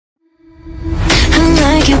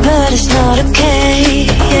but it's not okay.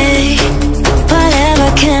 Whatever,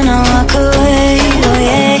 can I walk away? Oh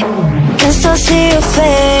yeah. Can still see your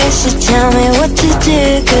face, so tell me what to do,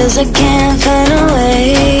 'cause I can't find a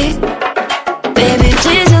way. Baby,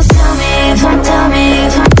 please just tell me if I'm, tell me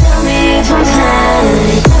if I'm, tell me if I'm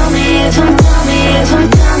fine. Tell me if I'm, tell me if I'm,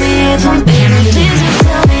 tell me if I'm, baby, please just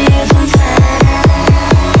tell me if I'm fine.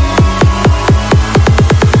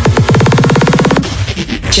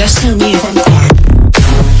 Just tell me if I'm fine.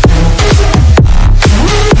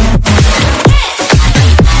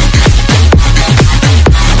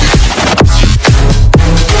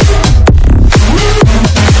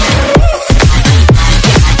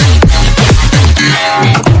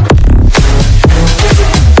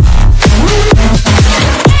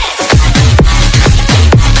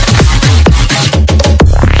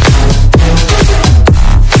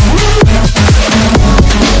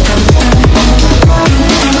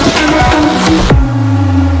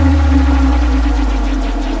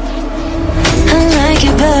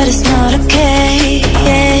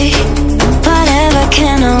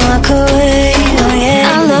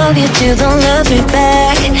 Don't love me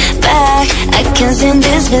back, back. I can't stand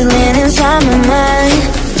this feeling inside my mind,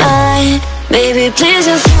 mind. Baby, please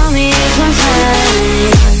just tell me if I'm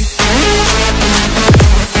fine.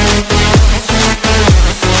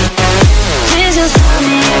 Please just tell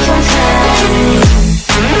me if I'm fine,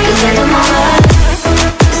 'cause I don't know why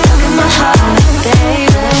it's stuck in my heart, baby.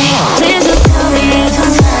 Please just tell me if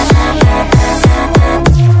I'm fine.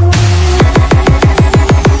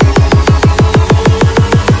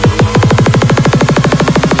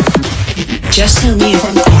 Just tell me if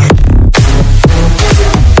I'm fine.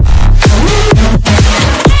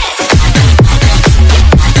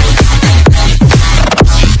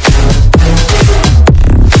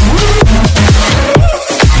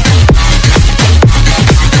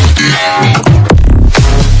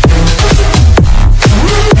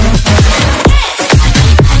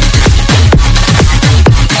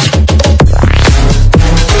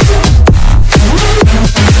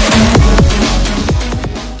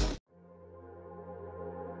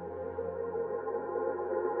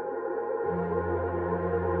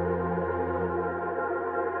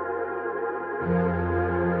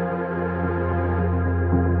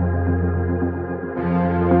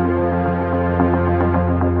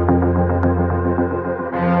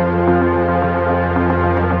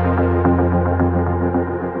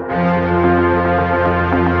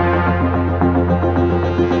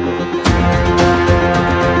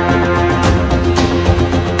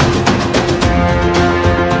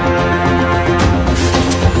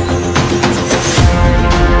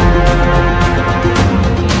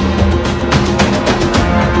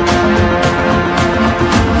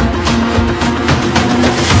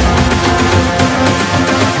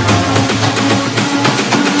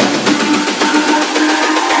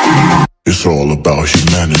 It's all about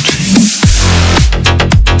humanity.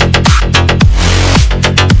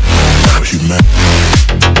 About humanity.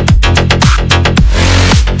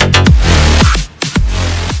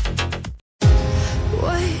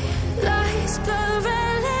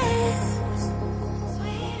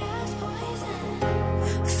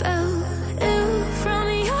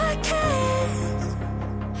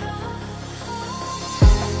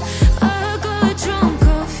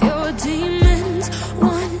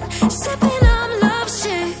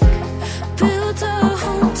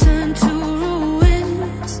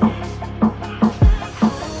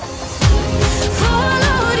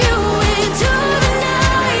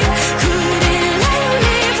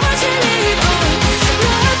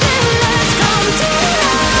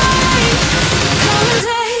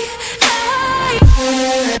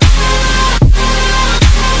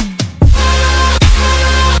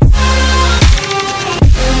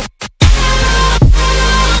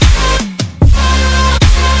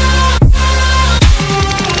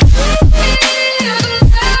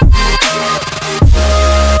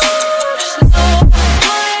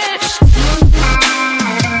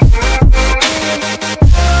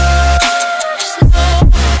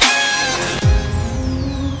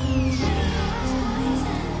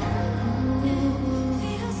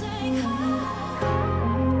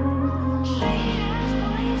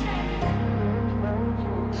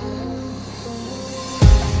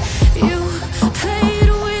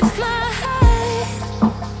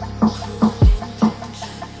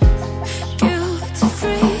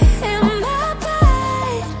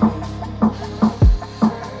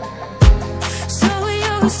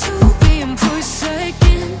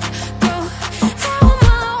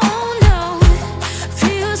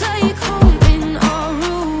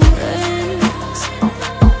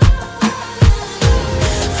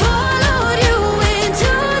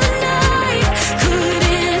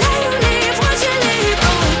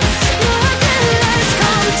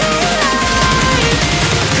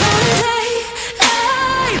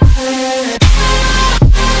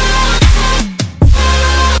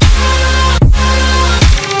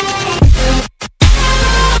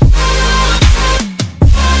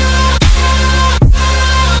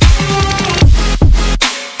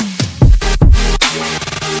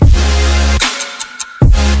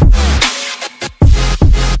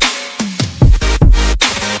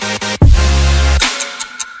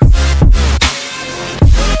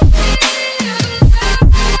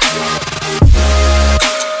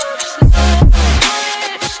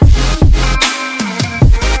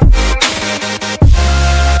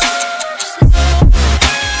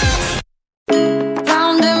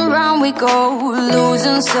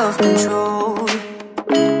 self-control.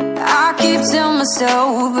 I keep telling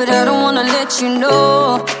myself, but I don't wanna let you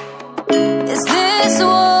know. Is this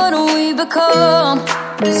what we become?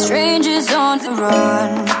 Strangers on the run,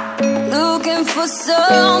 looking for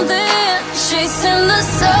something, chasing the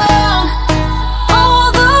sun.